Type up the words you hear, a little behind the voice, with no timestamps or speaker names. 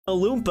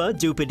Loompa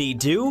Doopity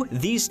Doo,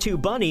 these two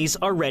bunnies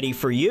are ready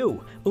for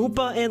you.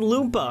 Oompa and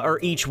Loompa are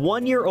each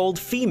 1-year-old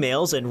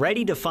females and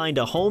ready to find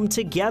a home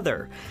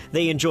together.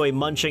 They enjoy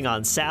munching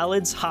on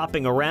salads,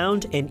 hopping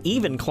around, and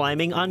even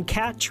climbing on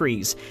cat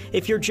trees.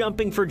 If you're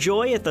jumping for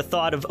joy at the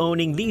thought of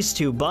owning these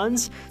two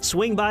buns,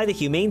 swing by the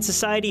Humane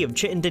Society of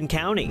Chittenden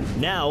County.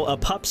 Now, a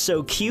pup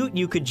so cute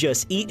you could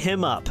just eat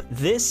him up.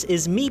 This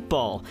is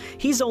Meatball.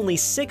 He's only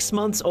 6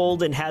 months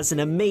old and has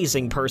an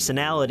amazing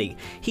personality.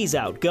 He's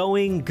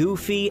outgoing,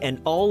 goofy,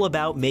 and all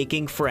about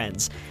making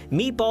friends.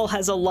 Meatball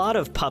has a lot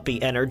of puppy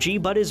energy,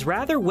 but is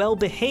rather well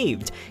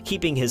behaved,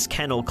 keeping his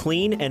kennel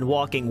clean and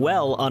walking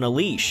well on a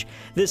leash.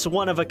 This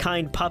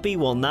one-of-a-kind puppy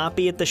will not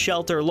be at the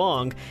shelter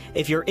long.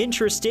 If you're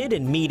interested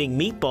in meeting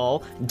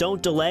Meatball,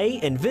 don't delay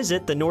and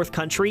visit the North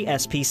Country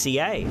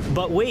SPCA.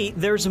 But wait,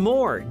 there's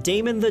more.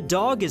 Damon the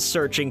dog is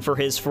searching for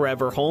his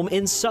forever home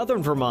in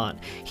southern Vermont.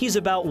 He's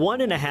about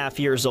 1.5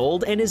 years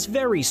old and is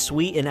very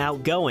sweet and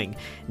outgoing.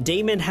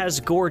 Damon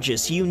has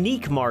gorgeous,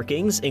 unique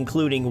markings,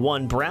 including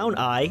one brown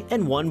eye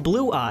and one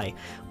blue eye.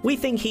 We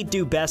think he'd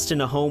do best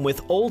in a home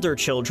with older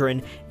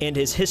children, and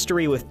his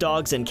history with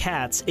dogs and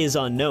cats is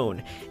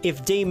unknown.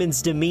 If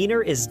Damon's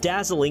demeanor is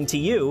dazzling to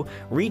you,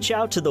 reach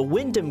out to the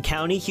Windham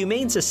County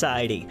Humane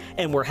Society,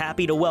 and we're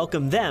happy to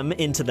welcome them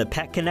into the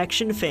Pet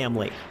Connection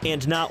family.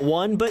 And not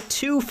one, but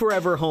 2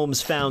 forever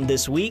homes found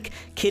this week.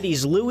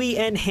 Kitties Louie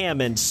and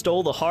Hammond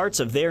stole the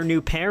hearts of their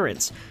new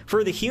parents.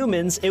 For the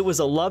humans, it was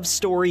a love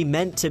story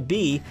meant to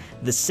be.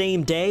 The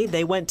same day,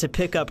 they went to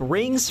pick up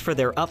rings for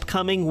their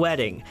upcoming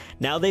wedding.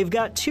 Now they've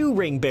got 2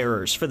 ring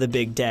bearers for the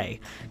big day.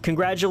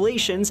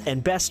 Congratulations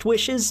and best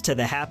wishes to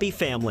the happy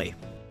family.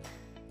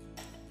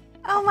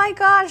 Oh my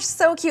gosh,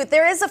 so cute.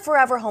 There is a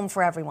forever home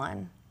for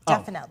everyone.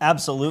 Definitely. Oh,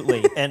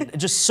 absolutely. And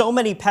just so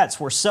many pets.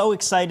 We're so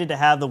excited to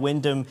have the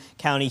Windham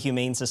County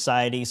Humane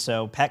Society.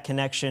 So Pet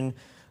Connection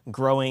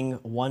growing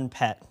 1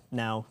 pet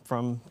now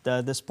from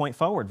this point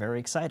forward. Very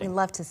exciting. We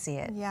love to see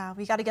it. Yeah,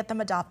 we got to get them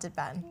adopted,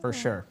 Ben. For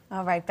sure.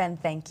 All right, Ben,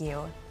 thank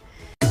you.